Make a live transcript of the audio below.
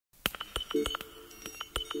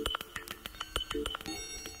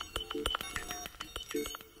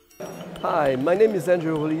Hi, my name is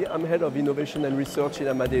Landry Holi. I'm Head of Innovation and Research in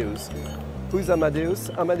Amadeus. Who is Amadeus?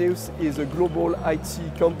 Amadeus is a global IT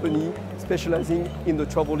company specializing in the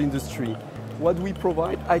travel industry. What we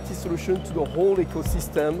provide IT solutions to the whole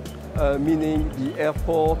ecosystem, meaning the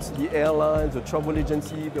airports, the airlines, the travel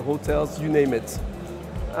agency, the hotels, you name it.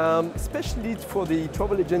 Especially for the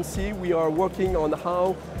travel agency, we are working on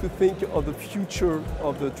how to think of the future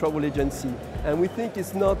of the travel agency. And we think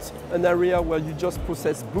it's not an area where you just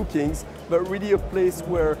process bookings, but really a place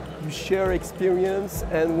where you share experience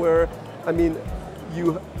and where,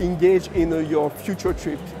 you engage in your future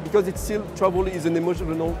trip, because it's still, travel is an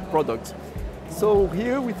emotional product. So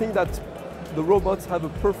here we think that the robots have a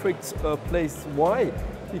perfect place. Why?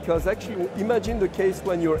 Because actually, imagine the case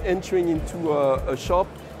when you're entering into a shop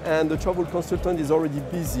and the travel consultant is already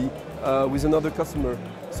busy with another customer.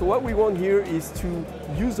 So what we want here is to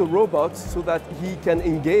use a robot so that he can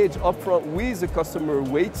engage upfront with the customer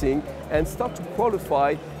waiting and start to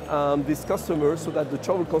qualify this customer so that the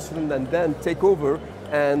travel consultant can then take over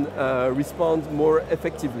and respond more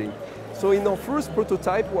effectively. So in our first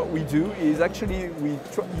prototype, what we do is actually we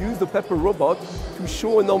use the Pepper robot to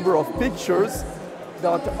show a number of pictures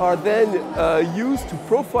that are then used to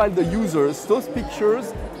profile the users. Those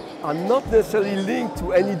pictures are not necessarily linked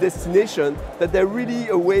to any destination, but they're really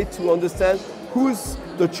a way to understand who's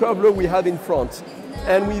the traveler we have in front.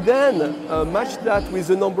 And we then match that with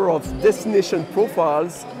a number of destination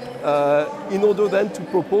profiles in order then to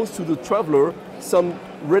propose to the traveler some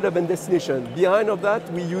relevant destination. Behind of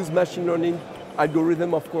that, we use machine learning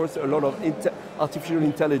algorithm, of course, a lot of artificial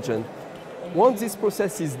intelligence. Once this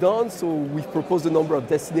process is done, so we propose a number of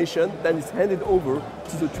destinations, then it's handed over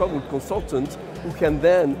to the travel consultant who can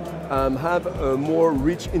then have a more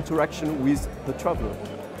rich interaction with the traveler.